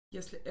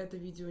Если это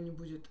видео не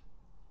будет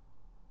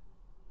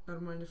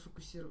нормально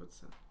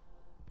фокусироваться,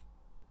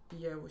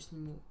 я его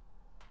сниму.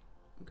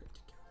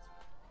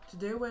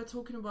 Today we're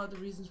talking about the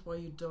reasons why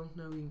you don't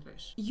know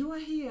English. You are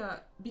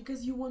here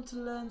because you want to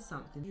learn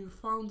something. You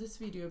found this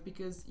video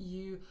because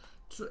you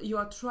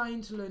are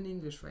trying to learn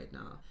English right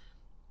now.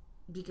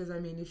 Because I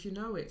mean, if you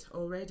know it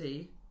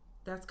already,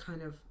 that's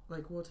kind of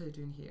like, what are you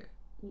doing here?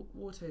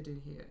 What are you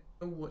doing here?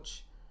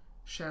 Watch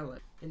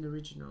Sherlock in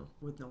original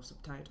with no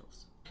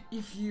subtitles.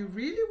 If you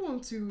really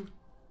want to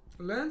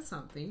learn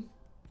something,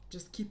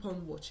 just keep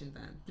on watching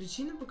then.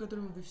 Причина, по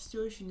которой вы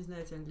все еще не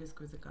знаете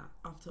английского языка.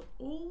 After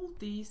all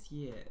these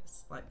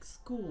years, like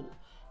school,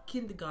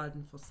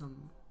 kindergarten for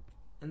some,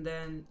 and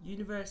then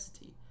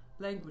university,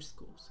 language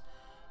schools,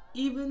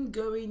 even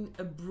going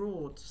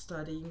abroad to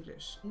study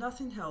English,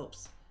 nothing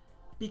helps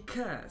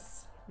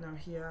because, now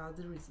here are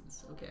the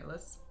reasons. Okay,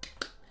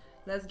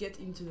 let's get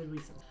into the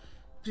reasons.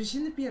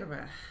 Причина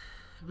первая.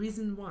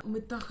 Reason one.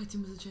 Мы так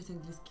хотим изучать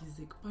английский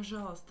язык.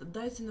 Пожалуйста,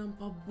 дайте нам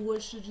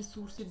побольше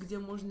ресурсов, где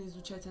можно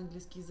изучать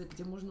английский язык,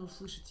 где можно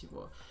услышать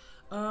его.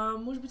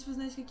 Может быть, вы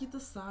знаете какие-то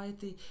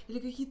сайты или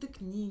какие-то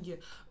книги.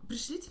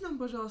 Пришлите нам,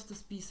 пожалуйста,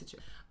 списочек.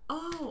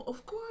 Oh,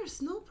 of course,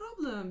 no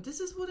problem.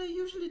 This is what I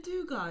usually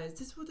do, guys.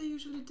 This is what I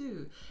usually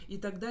do. И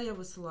тогда я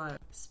высылаю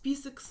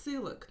список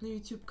ссылок на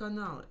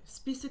YouTube-каналы,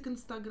 список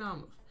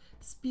инстаграмов,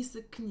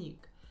 список книг,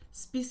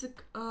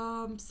 список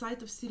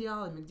сайтов с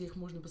сериалами, где их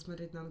можно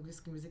посмотреть на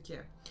английском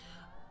языке.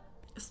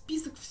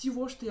 Список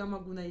всего, что я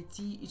могу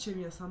найти и чем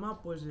я сама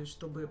пользуюсь,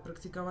 чтобы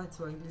практиковать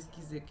свой английский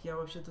язык. Я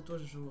вообще-то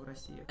тоже живу в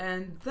России.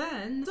 And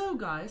then, so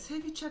guys,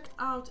 have you checked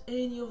out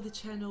any of the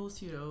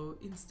channels, you know,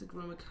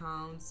 Instagram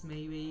accounts,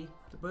 maybe,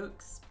 the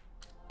books,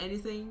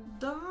 anything?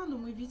 Да, ну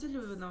мы видели,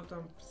 вы нам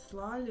там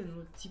прислали,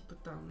 ну типа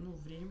там, ну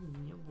времени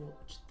не было,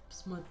 что-то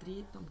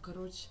посмотреть там,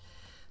 короче.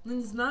 Ну,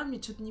 не знаю,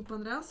 мне что-то не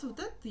понравился вот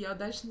это, я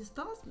дальше не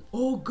стала.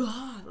 Oh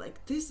god, like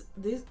this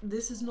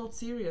is not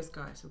serious,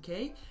 guys,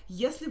 okay?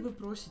 Если вы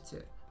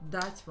просите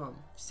дать вам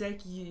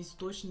всякие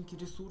источники,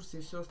 ресурсы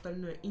и все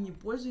остальное, и не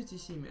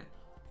пользуетесь ими,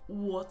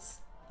 what's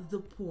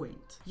the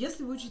point?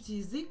 Если вы учите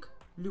язык,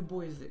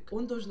 любой язык,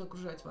 он должен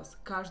окружать вас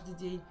каждый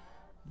день,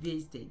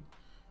 весь день.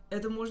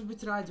 Это может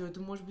быть радио,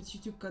 это может быть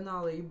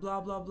YouTube-каналы и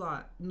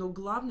бла-бла-бла. Но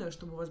главное,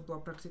 чтобы у вас была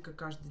практика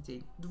каждый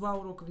день. 2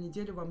 урока в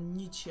неделю вам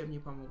ничем не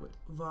помогут.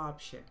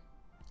 Вообще.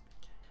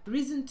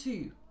 Reason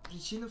 2.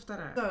 Причина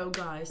вторая. So,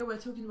 guys, we're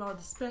talking about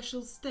the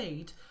special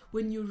state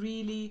when you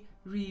really,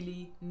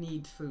 really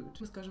need food.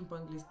 Мы скажем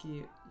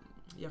по-английски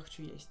 «я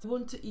хочу есть».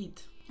 Want to eat.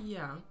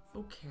 Yeah,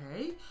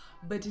 okay.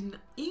 But in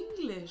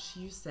English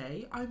you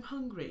say «I'm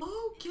hungry».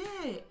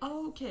 Okay,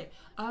 okay.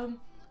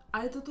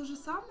 А это то же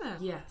самое?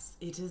 Yes,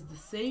 it is the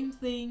same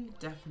thing,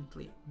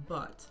 definitely.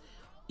 But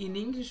in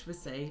English we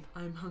say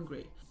I'm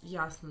hungry.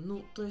 Ясно.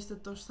 Ну, то есть это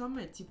то же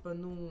самое, типа,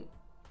 ну,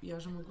 я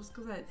же могу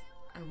сказать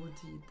I want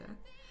to eat that.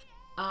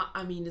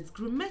 I mean, it's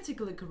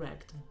grammatically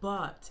correct,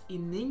 but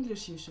in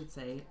English you should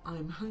say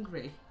I'm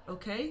hungry,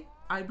 okay?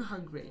 I'm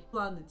hungry.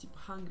 Ладно, типа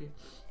hungry.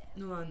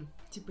 Ну ладно,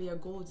 типа я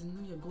голоден,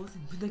 ну я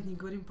голоден, мы так не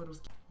говорим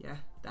по-русски. Yeah,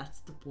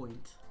 that's the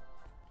point.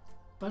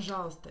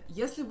 Пожалуйста,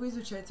 если вы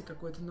изучаете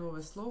какое-то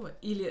новое слово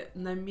или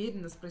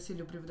намеренно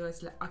спросили у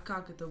преподавателя, а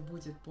как это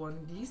будет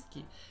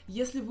по-английски,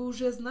 если вы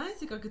уже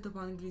знаете, как это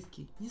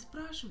по-английски, не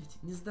спрашивайте,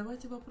 не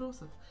задавайте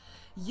вопросов.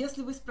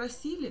 Если вы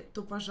спросили,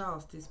 то,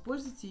 пожалуйста,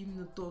 используйте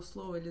именно то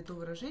слово или то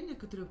выражение,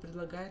 которое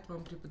предлагает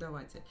вам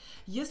преподаватель.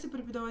 Если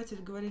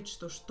преподаватель говорит,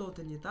 что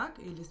что-то не так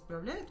или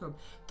исправляет вам,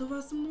 то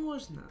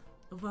возможно,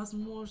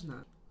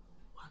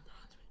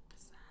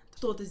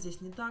 что-то здесь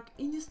не так,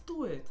 и не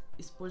стоит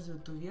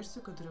использовать ту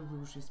версию, которую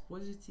вы уже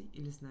используете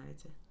или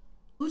знаете.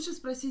 Лучше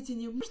спросите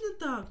не можно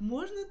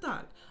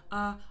так,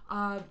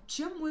 а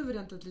чем мой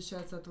вариант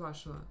отличается от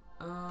вашего?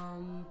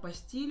 По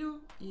стилю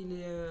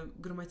или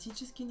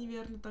грамматически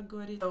неверно так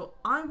говорить? So,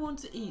 I want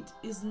to eat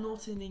is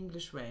not an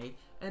English way,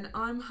 and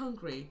I'm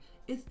hungry,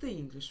 it's the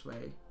English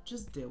way.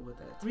 Just deal with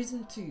it.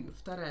 Reason 2,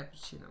 вторая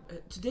причина.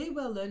 Today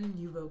we're learning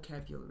new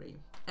vocabulary,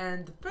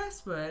 and the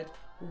first word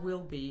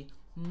will be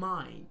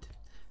mind.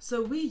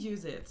 So we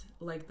use it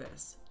like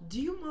this. Do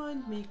you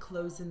mind me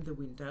closing the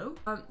window?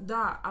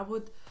 Да, а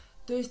вот,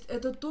 то есть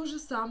это то же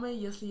самое,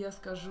 если я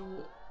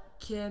скажу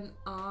Can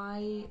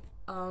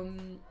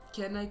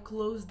I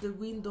close the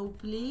window,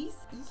 please?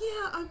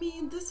 Yeah, I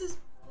mean,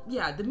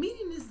 the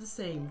meaning is the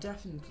same,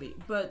 definitely,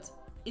 but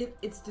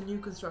it's the new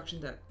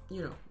construction that,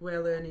 you know,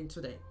 we're learning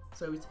today.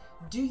 So it's,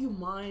 do you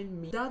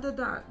mind me? Да.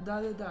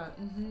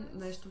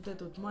 Значит, вот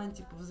это вот mind,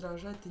 типа,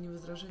 возражать, ты не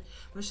возражай.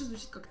 Вообще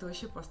звучит как-то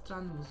вообще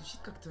по-странному, звучит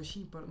как-то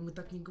вообще не по... Мы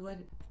так не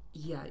говорим.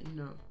 Yeah, you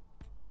know.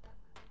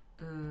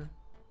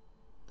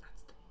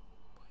 That's the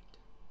point,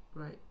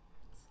 right?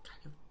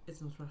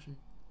 It's not Russian,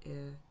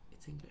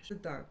 it's English.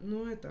 Так,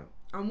 ну это...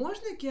 А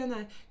можно,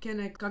 can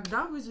I,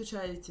 когда вы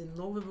изучаете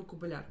новый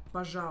вокабуляр,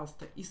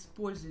 пожалуйста,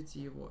 используйте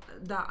его.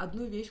 Да,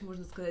 одну вещь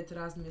можно сказать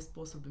разными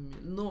способами,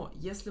 но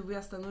если вы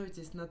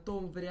остановитесь на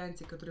том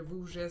варианте, который вы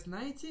уже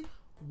знаете,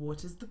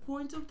 What is the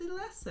point of the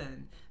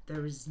lesson?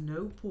 There is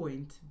no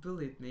point,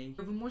 believe me.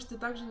 Вы можете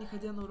также, не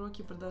ходя на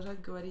уроки,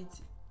 продолжать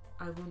говорить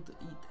I want to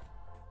eat.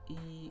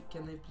 И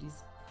can I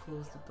please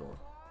close the door?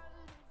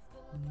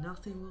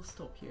 Nothing will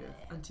stop you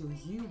until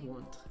you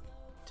want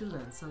to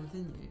learn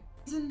something new.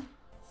 Reason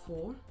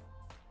 4?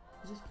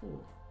 Is it 4?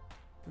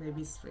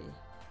 Maybe it's 3.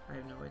 I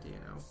have no idea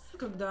now.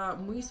 Когда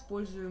мы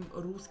используем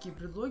русские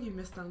предлоги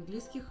вместо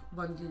английских в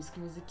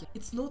английском языке.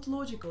 It's not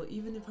logical,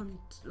 even if I'm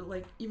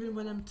even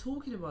when I'm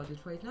talking about it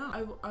right now.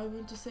 I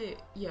want to say,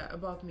 yeah,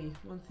 about me.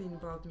 One thing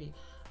about me.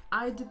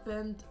 I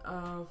depend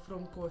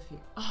from coffee.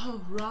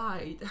 Oh,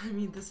 right. I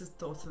mean, this is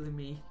totally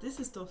me. This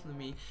is totally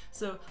me.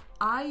 So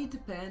I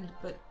depend,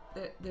 but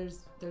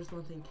there's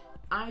one thing.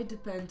 I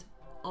depend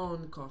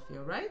on coffee,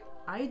 alright?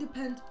 I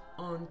depend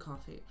on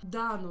coffee.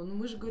 Да, но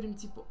мы же говорим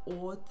типа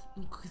от,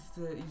 ну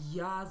как-то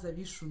я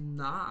завишу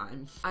на.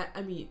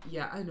 I mean,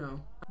 yeah, I know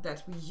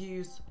that we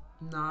use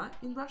на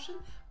in Russian,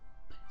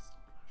 but it's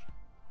not Russian,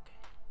 okay?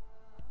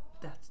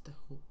 That's the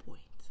whole point.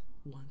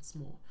 Once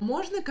more.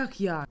 Можно как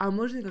я, а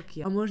можно как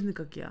я, а можно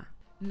как я.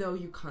 No,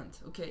 you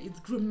can't, okay? It's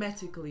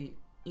grammatically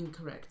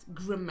incorrect.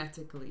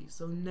 Grammatically.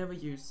 So never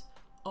use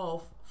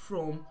of,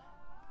 from,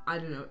 I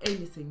don't know,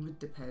 anything would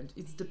depend.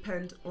 It's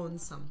depend on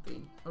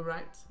something.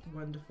 Alright?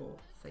 Wonderful.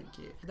 Thank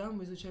you. Когда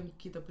мы изучаем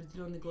какие-то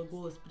определенные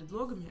глаголы с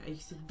предлогами, а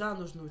их всегда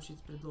нужно учить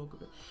с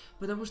предлогами,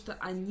 потому что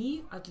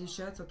они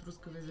отличаются от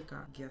русского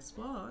языка. Guess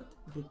what?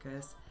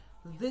 Because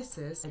this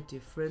is a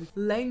different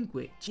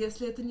language.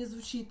 Если это не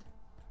звучит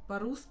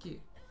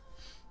по-русски,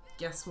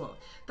 guess what?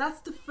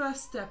 That's the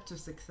first step to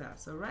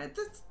success, alright?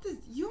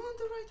 You're on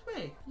the right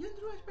way. You're on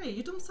the right way.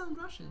 You don't sound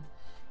Russian.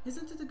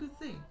 Isn't it a good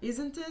thing?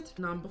 Isn't it?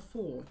 Number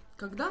 4.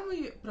 Когда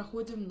мы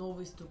проходим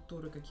новые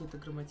структуры какие-то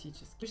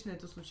грамматические, обычно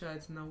это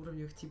случается на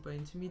уровнях типа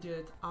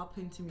intermediate, upper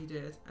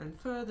intermediate and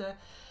further,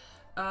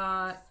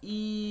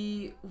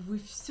 и вы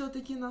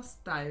все-таки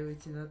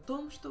настаиваете на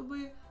том,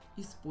 чтобы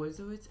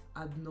использовать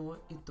одно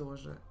и то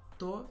же.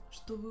 То,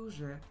 что вы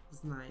уже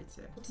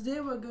знаете.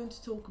 Today we're going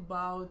to talk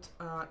about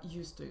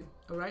used to,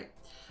 alright?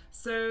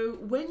 So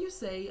when you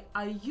say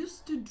I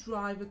used to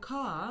drive a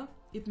car,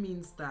 it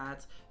means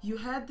that you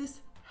had this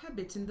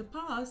habit in the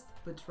past,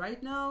 but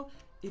right now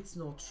it's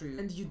not true,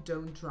 and you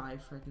don't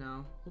drive right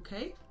now,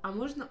 okay? А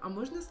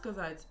можно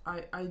сказать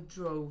I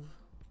drove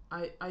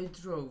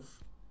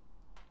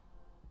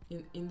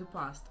in the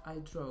past, I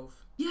drove.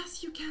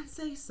 Yes, you can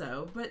say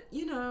so, but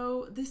you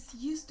know, this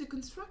used to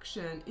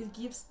construction, it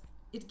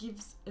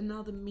gives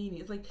another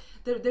meaning. It's like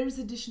there is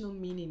additional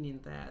meaning in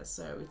there,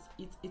 so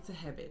it's a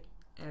habit,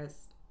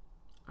 as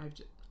I've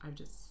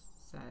just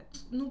said.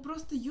 Ну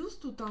просто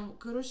used to там,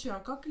 короче, а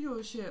как ее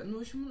вообще? Ну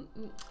в общем,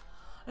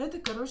 это,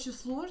 короче,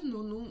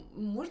 сложно. Ну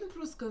можно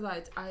просто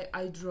сказать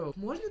I drove.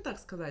 Можно так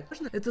сказать?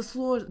 Можно? Это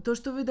сложно. То,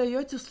 что вы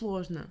даете,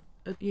 сложно.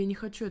 Я не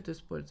хочу это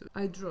использовать.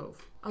 I drove.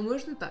 А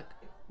можно так?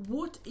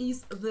 What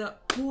is the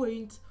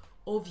point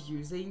of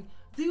using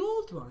the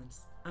old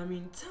ones? I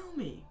mean, tell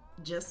me.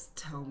 Just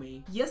tell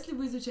me. Если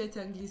вы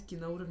изучаете английский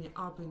на уровне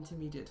upper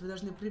intermediate, вы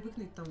должны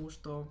привыкнуть к тому,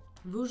 что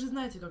вы уже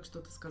знаете, как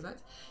что-то сказать,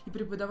 и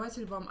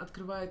преподаватель вам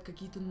открывает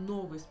какие-то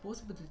новые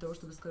способы для того,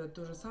 чтобы сказать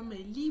то же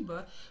самое,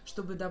 либо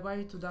чтобы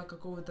добавить туда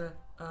какого-то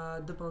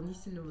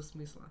дополнительного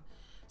смысла.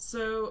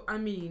 So, I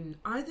mean,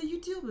 either you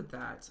deal with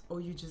that,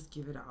 or you just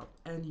give it up,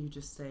 and you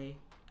just say,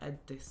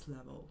 at this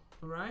level,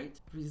 alright?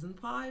 Reason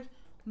 5,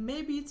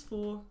 maybe it's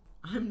 4,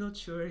 I'm not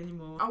sure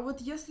anymore. А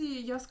вот если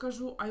я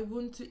скажу I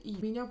want to eat,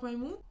 меня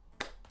поймут?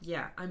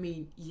 Yeah, I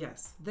mean,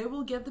 yes, they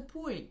will get the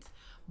point,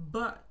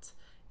 but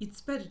it's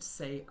better to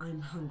say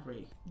I'm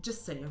hungry.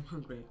 Just say I'm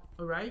hungry,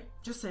 alright?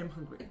 Just say I'm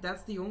hungry.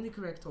 That's the only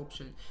correct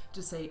option,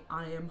 to say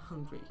I am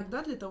hungry.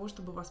 Тогда для того,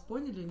 чтобы вас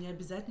поняли, не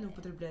обязательно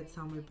употреблять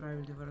самые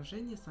правильные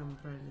выражения, самые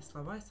правильные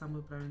слова и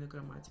самую правильную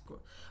грамматику.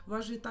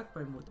 Вас же и так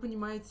поймут. Вы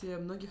понимаете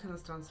многих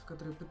иностранцев,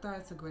 которые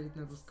пытаются говорить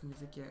на русском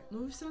языке, но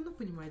вы все равно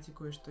понимаете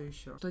кое-что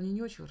еще, что они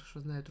не очень хорошо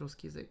знают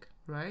русский язык,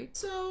 right?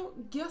 So,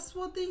 guess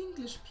what the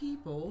English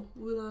people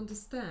will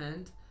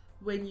understand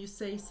when you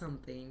say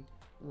something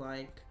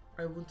like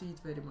I want to eat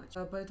very much.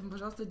 Поэтому,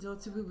 пожалуйста,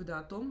 делайте выводы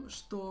о том,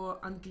 что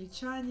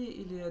англичане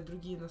или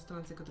другие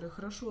иностранцы, которые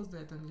хорошо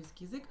знают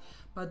английский язык,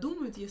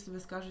 подумают, если вы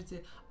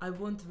скажете I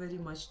want very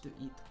much to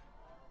eat.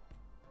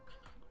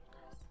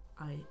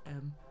 I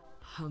am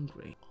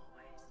hungry.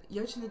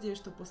 Я очень надеюсь,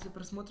 что после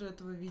просмотра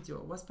этого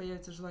видео у вас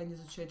появится желание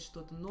изучать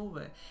что-то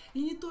новое,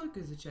 и не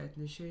только изучать,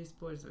 но еще и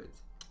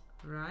использовать.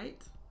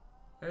 Right?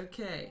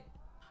 Okay.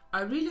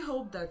 I really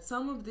hope that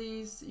some of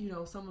these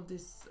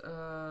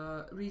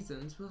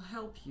reasons will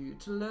help you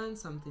to learn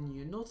something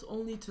new, not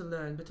only to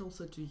learn, but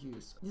also to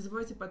use. Не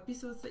забывайте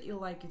подписываться и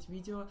лайкать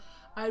видео.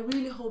 I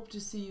really hope to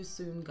see you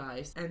soon,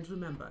 guys. And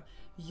remember,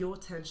 your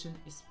attention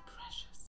is